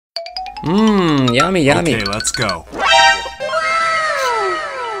Mmm, yummy, yummy. Okay, let's go.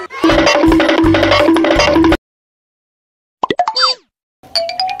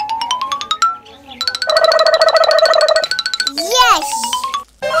 Yes!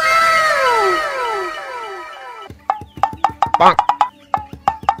 Bonk.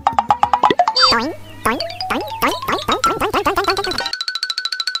 Doink, doink, doink, doink, doink, doink, doink, doink, doink, doink, doink.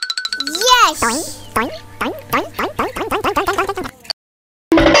 Yes! Doink, doink, doink, doink, doink, doink, doink, doink, doink, doink, doink.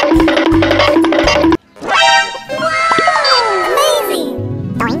 Amazing!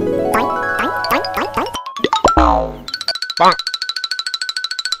 Doink, doink, doink, doink, doink, doink. Bonk.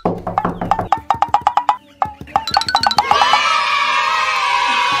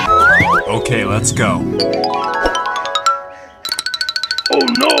 Okay, let's go. Oh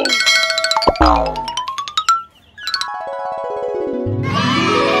no!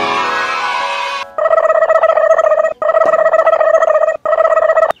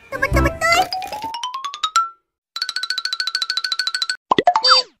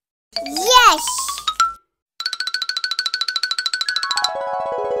 Yes!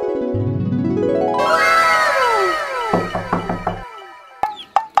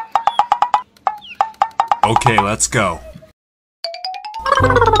 Okay, let's go.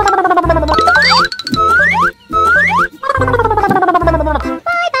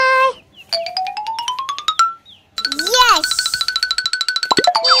 Bye-bye! Yes!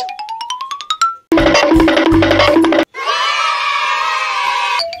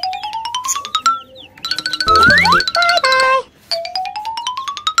 Bye-bye!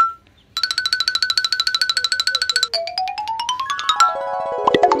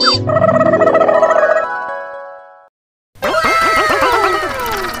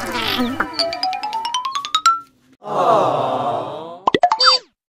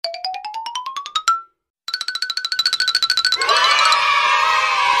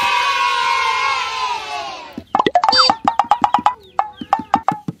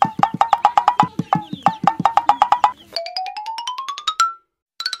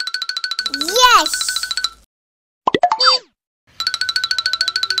 Yes!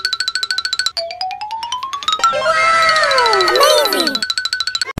 Wow! Amazing!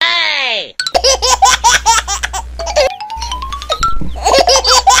 Hey!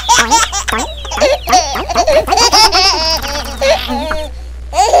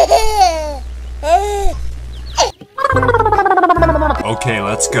 Okay,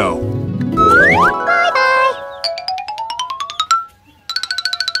 let's go. Bye-bye!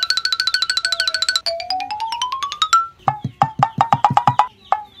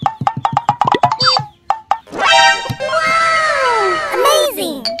 Wow!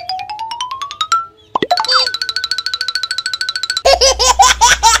 Amazing!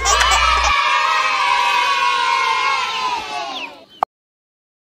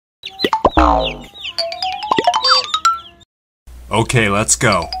 Okay, let's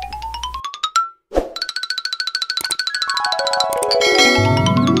go.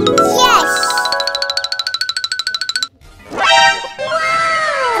 Yes!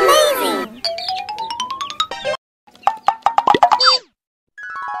 Amazing!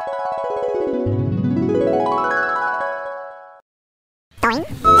 Doink.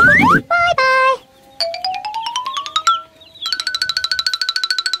 Bye-bye!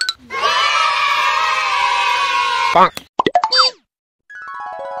 Bonk.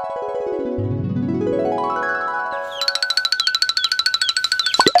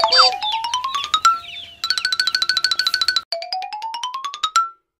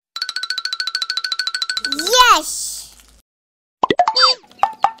 Yes!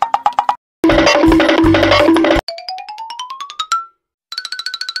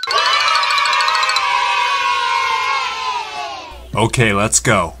 Okay, let's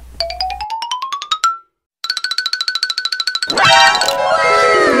go.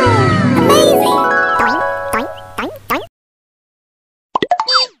 Amazing! Doink, doink, doink, doink.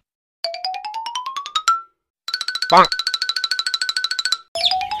 Bonk.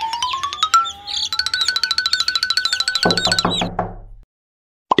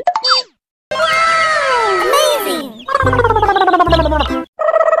 Amazing! Doink, doink, doink, doink, doink, doink, doink, doink, doink, doink, doink, doink.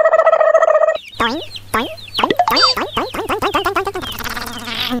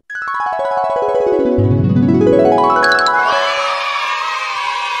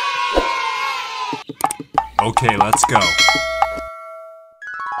 Okay, let's go.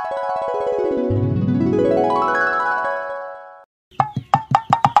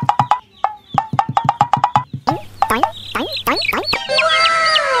 Doink, doink, doink, doink. Wow!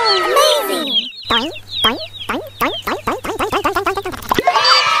 Amazing! Doink, doink, doink, doink, doink, doink, doink, doink, doink, doink, doink, doink.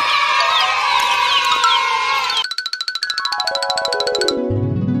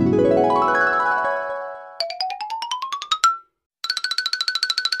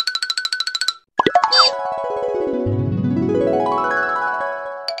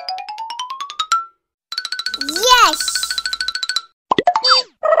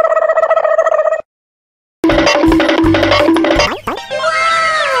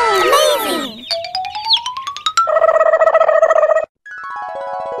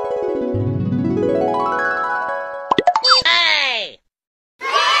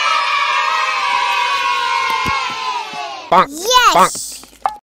 bonk, Yes!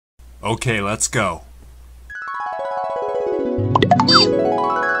 Okay, let's go.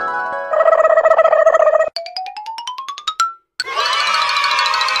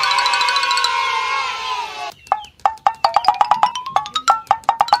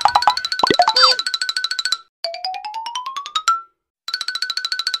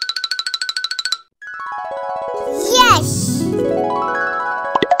 Yes!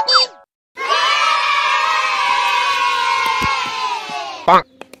 bonk,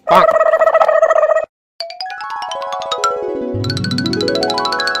 bonk,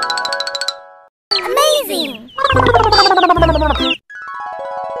 Amazing!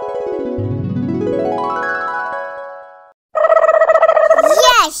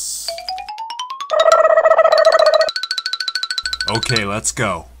 Yes! Okay, let's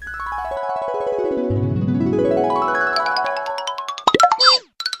go.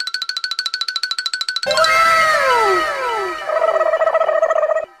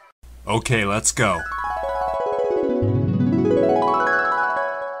 Okay, let's go.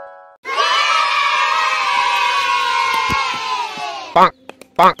 bonk,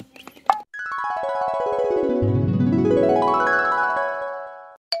 bonk,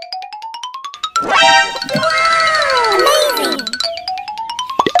 Amazing!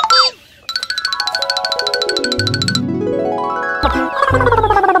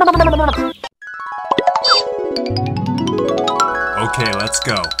 Okay, let's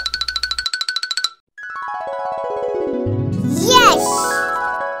go. Yes!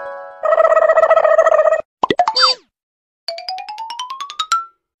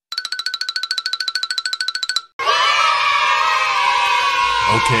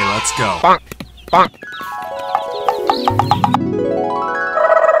 Okay, let's go. bonk, bonk,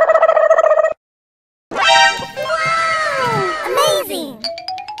 Amazing!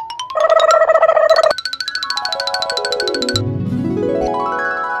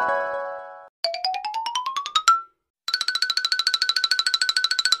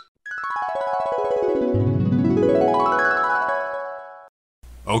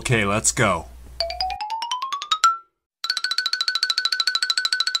 Okay, let's go.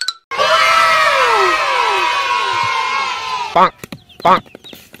 bonk, bonk,